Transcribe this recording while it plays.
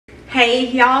Hey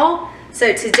y'all,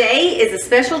 so today is a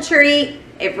special treat.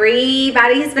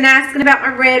 Everybody has been asking about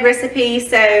my bread recipe,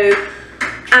 so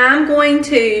I'm going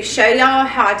to show y'all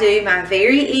how I do my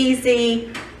very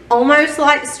easy, almost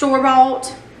like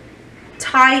store-bought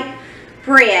type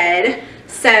bread.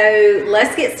 So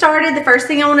let's get started. The first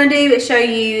thing I want to do is show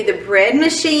you the bread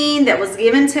machine that was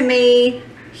given to me.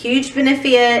 Huge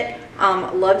benefit.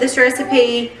 Love this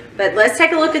recipe, but let's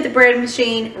take a look at the bread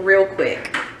machine real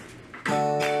quick.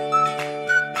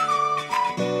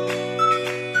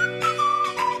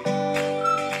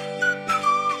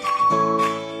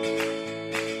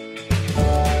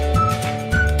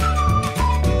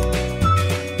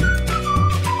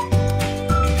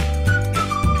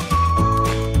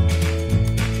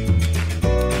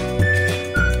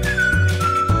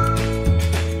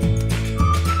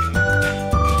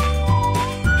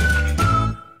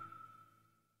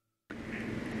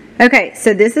 Okay,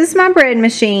 so this is my bread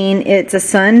machine. It's a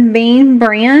Sunbeam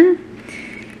brand.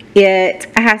 I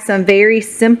have some very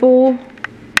simple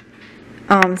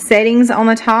settings on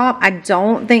the top. I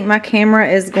don't think my camera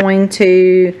is going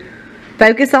to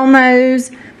focus on those,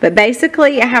 but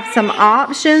basically I have some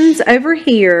options over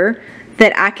here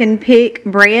that I can pick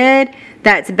bread.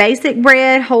 That's basic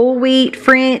bread, whole wheat,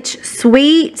 French,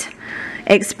 sweet,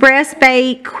 express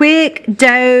bake, quick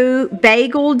dough,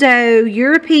 bagel dough,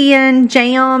 European,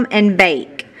 jam, and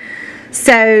bake.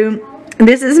 So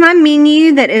this is my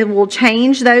menu that it will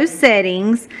change those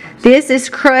settings. This is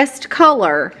crust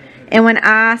color, and when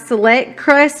I select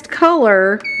crust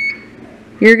color,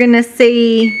 you're gonna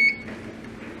see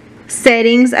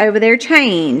settings over there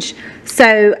change.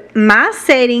 So my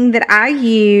setting that I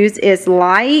use is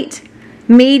light,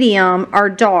 medium, or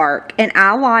dark, and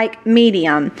I like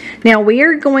medium. Now we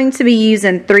are going to be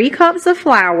using 3 cups of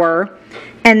flour,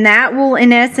 and that will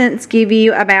in essence give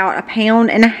you about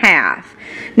 1.5 pounds.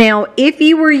 Now if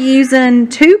you were using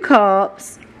 2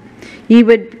 cups, you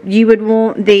would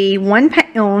want the 1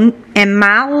 pound, and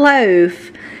my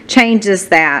loaf changes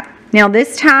that. Now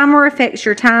this timer affects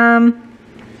your time.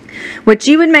 What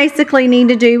you would basically need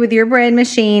to do with your bread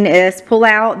machine is pull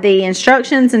out the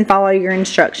instructions and follow your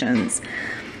instructions.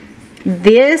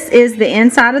 This is the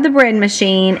inside of the bread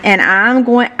machine, and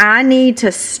I need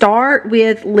to start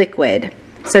with liquid.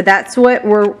 So that's what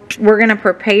we're going to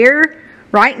prepare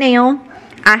right now.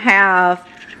 I have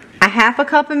a 1/2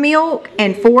 cup of milk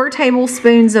and 4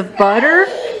 tablespoons of butter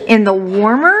in the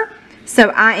warmer.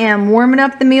 So I am warming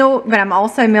up the milk, but I'm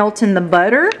also melting the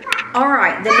butter.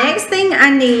 Alright, the next thing I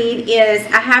need is,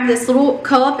 I have this little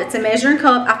cup, it's a measuring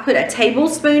cup. I put a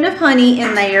tablespoon of honey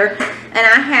in there, and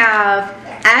I have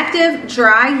active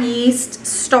dry yeast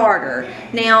starter.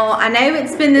 Now I know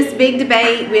it's been this big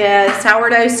debate with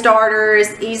sourdough starters,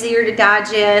 easier to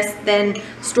digest than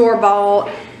store-bought,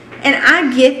 and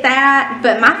I get that,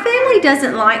 but my family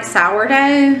doesn't like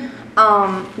sourdough.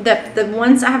 The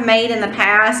ones I've made in the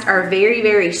past are very,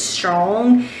 very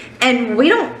strong, and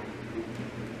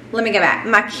let me go back.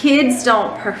 My kids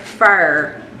don't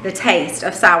prefer the taste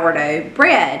of sourdough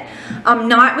bread.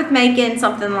 Not with making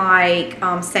something like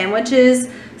sandwiches.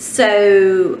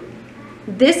 So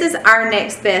this is our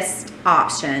next best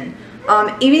option.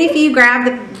 Even if you grab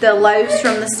the loaves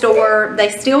from the store, they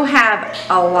still have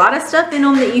a lot of stuff in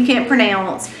them that you can't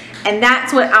pronounce, and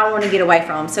that's what I want to get away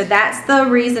from. So that's the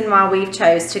reason why we've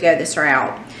chose to go this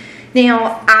route.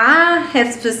 Now I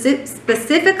have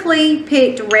specifically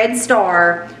picked Red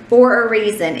Star for a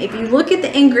reason. If you look at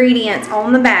the ingredients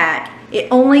on the back, it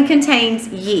only contains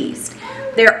yeast.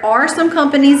 There are some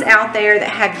companies out there that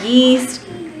have yeast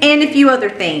and a few other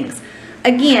things.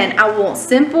 Again, I want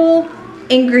simple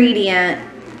ingredient,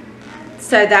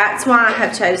 so that's why I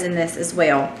have chosen this as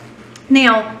well.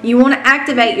 Now you want to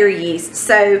activate your yeast,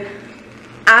 so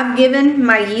I've given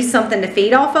my yeast something to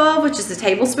feed off of, which is a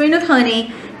tablespoon of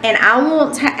honey, and I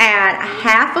want to add a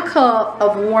 1/2 cup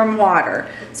of warm water.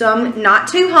 So I'm not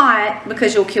too hot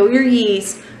because you'll kill your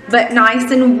yeast, but nice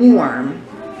and warm.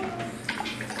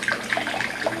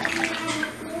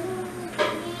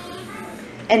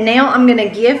 And now I'm going to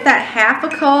give that 1/2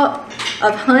 cup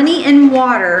of honey and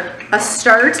water a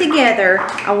stir together.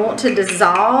 I want to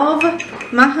dissolve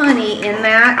my honey in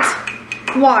that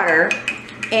water.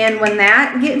 And when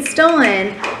that gets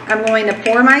done, I'm going to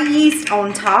pour my yeast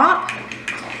on top,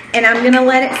 and I'm going to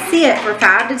let it sit for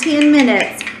 5 to 10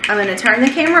 minutes. I'm going to turn the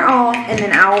camera off, and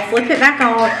then I will flip it back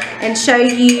on and show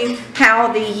you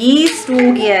how the yeast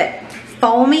will get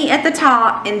foamy at the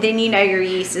top, and then you know your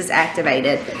yeast is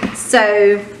activated.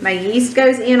 So my yeast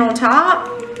goes in on top,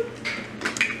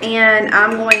 and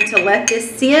I'm going to let this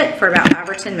sit for about 5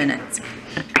 or 10 minutes.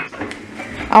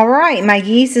 All right, my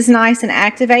yeast is nice and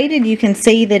activated. You can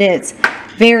see that it's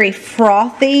very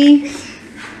frothy,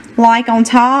 like on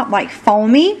top, like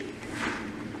foamy.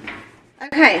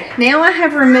 Okay, now I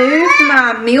have removed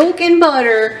my milk and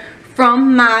butter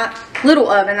from my little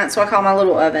oven. That's what I call my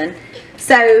little oven.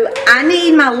 So I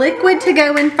need my liquid to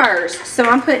go in first. So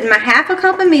I'm putting my 1/2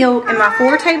 cup of milk and my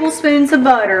 4 tablespoons of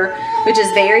butter, which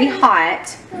is very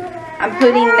hot. I'm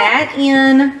putting that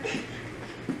in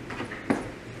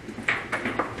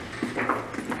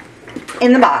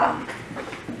the bottom.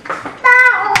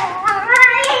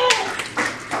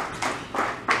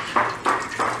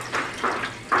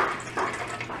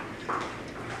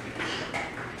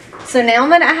 So now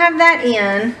that I have that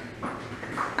in,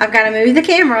 I've got to move the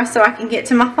camera so I can get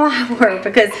to my flour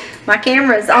because my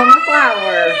camera is on the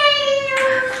flour.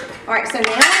 Alright, so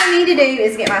now what I need to do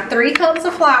is get my 3 cups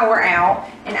of flour out,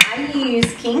 and I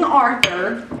use King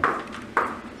Arthur.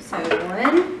 So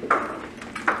 1,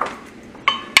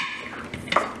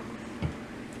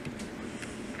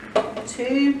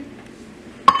 2,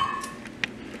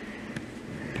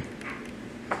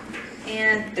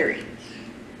 and 3.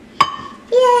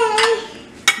 Yay!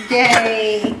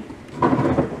 Yay!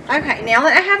 Okay, now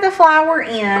that I have the flour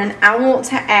in, I want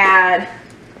to add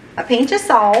a pinch of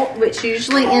salt, which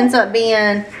usually ends up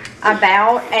being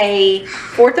about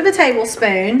 1/4 of a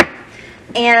tablespoon.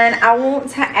 And I want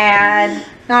to add,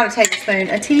 not a tablespoon,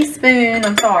 a teaspoon,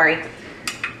 I'm sorry.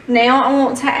 Now I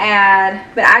want to add,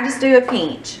 but I just do a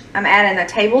pinch. I'm adding a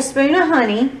tablespoon of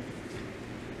honey.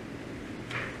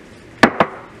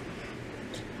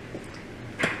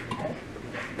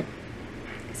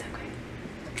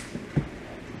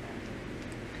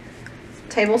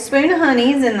 Tablespoon of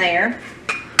honey is in there.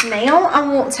 Now I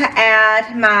want to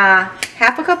add my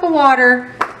 1/2 cup of water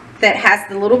that has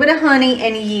the little bit of honey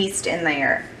and yeast in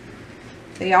there.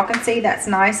 So y'all can see that's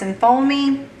nice and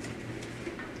foamy.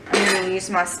 I'm going to use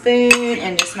my spoon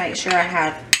and just make sure I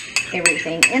have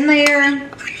everything in there.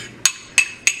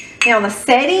 Now the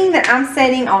setting that I'm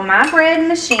setting on my bread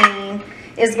machine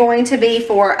is going to be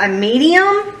for a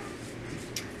medium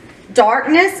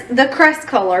darkness, the crust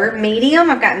color,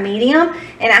 medium. I've got medium,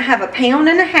 and I have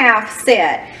 1.5 pounds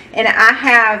set. And I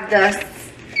have the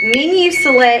menu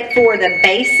select for the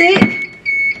basic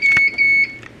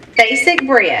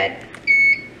bread.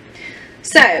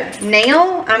 So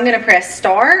now I'm going to press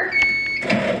start.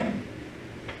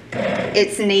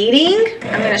 It's kneading.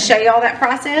 I'm going to show you all that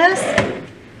process.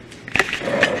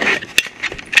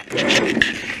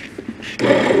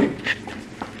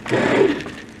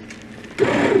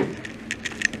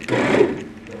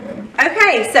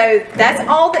 Okay, so that's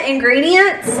all the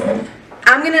ingredients.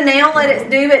 I'm going to now let it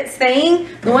do its thing.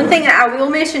 The one thing that I will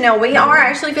mention, now we are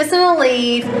actually fixing to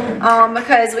leave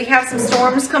because we have some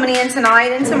storms coming in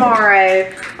tonight and tomorrow.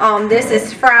 This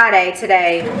is Friday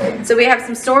today. So we have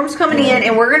some storms coming in,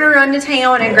 and we're going to run to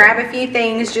town and grab a few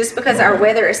things just because our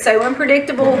weather is so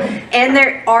unpredictable, and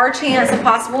there are a chance of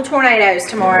possible tornadoes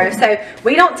tomorrow. So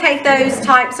we don't take those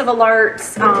types of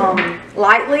alerts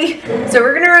lightly. So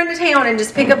we're going to run to town and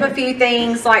just pick up a few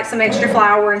things like some extra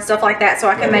flour and stuff like that so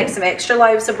I can make some extra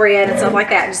loaves of bread and stuff like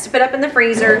that just to put up in the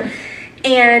freezer.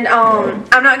 And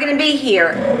I'm not going to be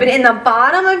here, but in the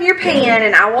bottom of your pan,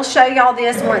 and I will show y'all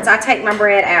this once I take my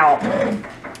bread out,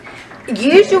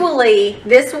 usually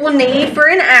this will knead for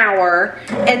an hour,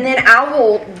 and then I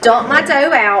will dump my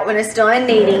dough out when it's done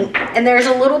kneading, and there's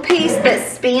a little piece that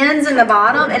spins in the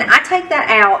bottom, and I take that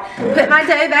out, put my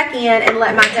dough back in, and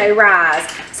let my dough rise,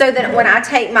 so that when I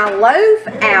take my loaf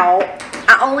out,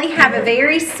 I only have a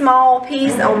very small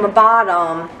piece on the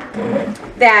bottom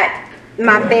that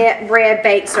my bread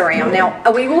bakes around. Now,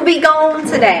 we will be gone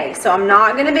today, so I'm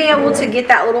not going to be able to get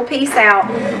that little piece out,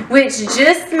 which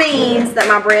just means that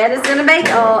my bread is going to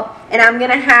bake up, and I'm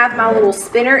going to have my little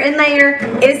spinner in there.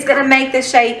 It's going to make the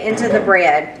shape into the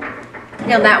bread.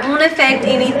 Now, that won't affect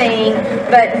anything,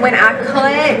 but when I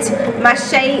cut, my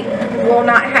shape will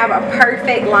not have a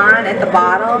perfect line at the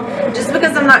bottom, just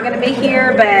because I'm not going to be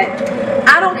here, but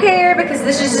I don't care because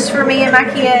this is just for me and my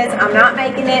kids. I'm not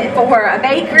making it for a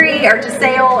bakery or to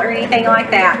sell or anything like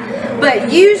that.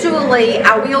 But usually,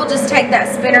 I will just take that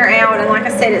spinner out, and like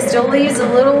I said, it still leaves a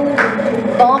little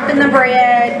bump in the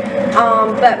bread,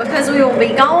 but because we will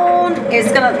be gone,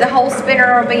 the whole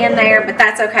spinner will be in there, but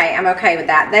that's okay. I'm okay with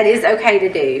that. That is okay to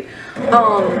do.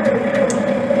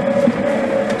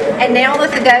 And now that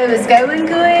the dough is going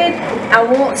good, I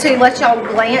want to let y'all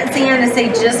glance in and see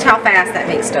just how fast that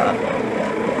mixed up.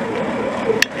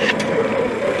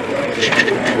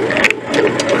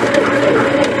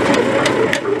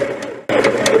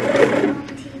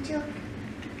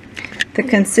 The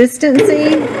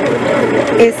consistency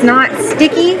is not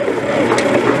sticky.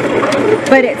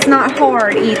 but it's not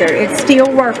hard either. It's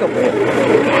still workable.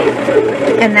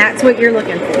 And that's what you're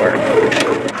looking for.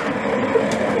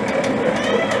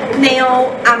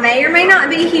 Now, I may or may not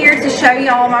be here to show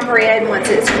y'all my bread once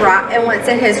it's right and once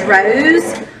it has rose.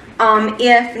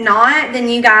 If not, then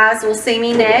you guys will see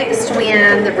me next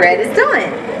when the bread is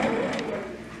done.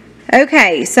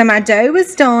 Okay, so my dough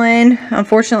is done.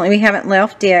 Unfortunately, we haven't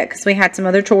left yet because we had some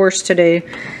other chores to do.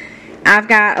 I've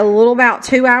got a little about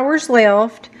 2 hours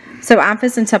left. So I'm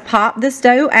fixing to pop this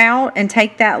dough out and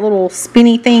take that little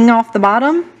spinny thing off the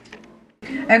bottom.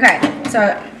 Okay,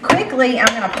 so quickly I'm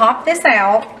going to pop this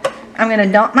out. I'm going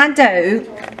to dump my dough.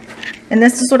 And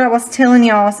this is what I was telling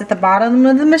y'all. It's at the bottom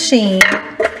of the machine.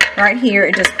 Right here,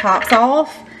 it just pops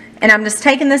off. And I'm just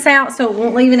taking this out so it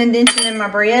won't leave an indentation in my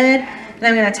bread. And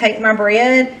I'm going to take my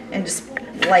bread and just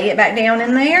lay it back down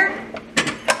in there.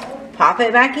 Pop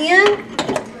it back in.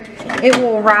 It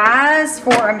will rise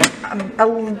for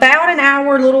about an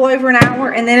hour, a little over an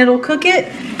hour, and then it'll cook it.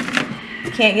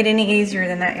 Can't get any easier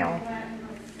than that, y'all.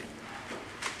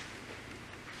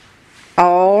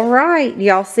 All right,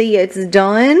 y'all see it's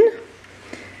done.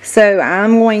 So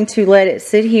I'm going to let it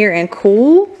sit here and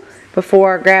cool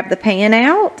before I grab the pan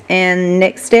out. And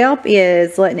next step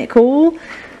is letting it cool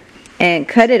and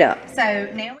cut it up.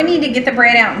 So now we need to get the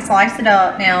bread out and slice it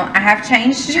up. Now I have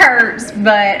changed shirts,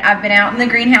 but I've been out in the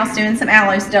greenhouse doing some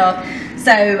aloe stuff.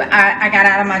 So I got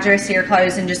out of my dressier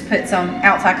clothes and just put some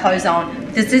outside clothes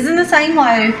on. This isn't the same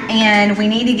loaf and we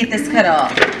need to get this cut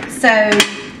up. So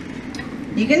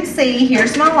you can see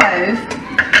here's my loaf,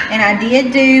 and I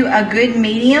did do a good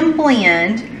medium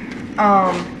blend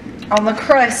on the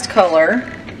crust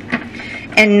color.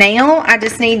 And now I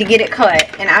just need to get it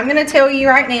cut. And I'm going to tell you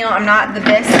right now, I'm not the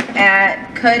best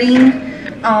at cutting,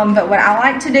 but what I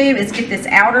like to do is get this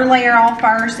outer layer off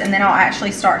first, and then I'll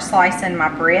actually start slicing my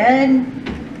bread.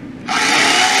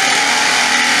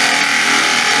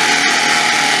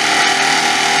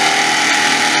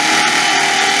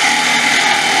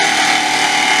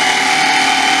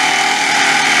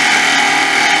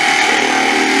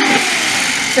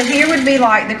 So here would be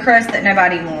like the crust that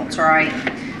nobody wants, right?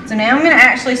 So now I'm going to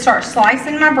actually start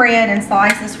slicing my bread in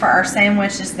slices for our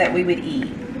sandwiches that we would eat.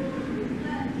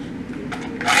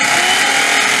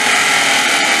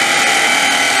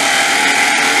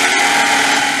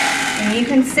 And you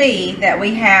can see that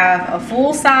we have a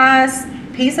full-size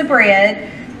piece of bread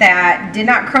that did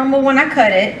not crumble when I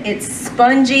cut it. It's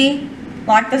spongy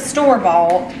like the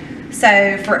store-bought.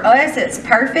 So for us, it's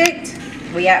perfect.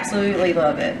 We absolutely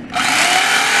love it.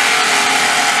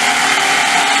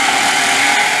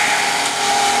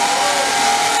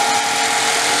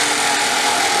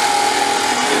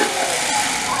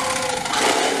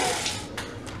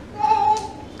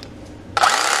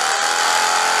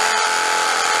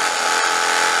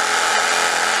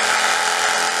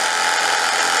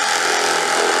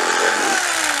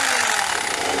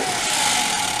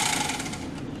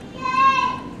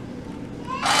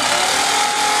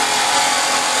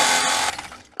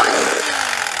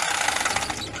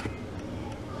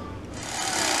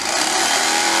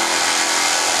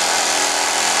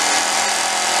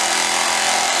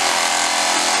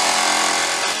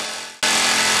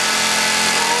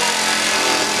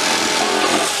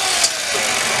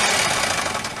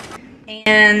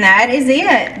 And that is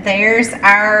it. There's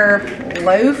our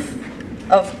loaf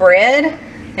of bread.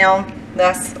 Now,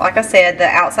 that's, like I said, the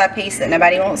outside piece that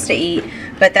nobody wants to eat.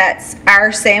 But that's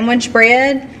our sandwich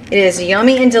bread. It is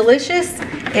yummy and delicious.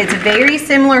 It's very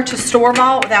similar to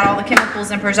store-bought without all the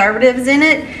chemicals and preservatives in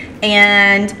it.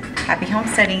 And happy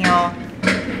homesteading, y'all.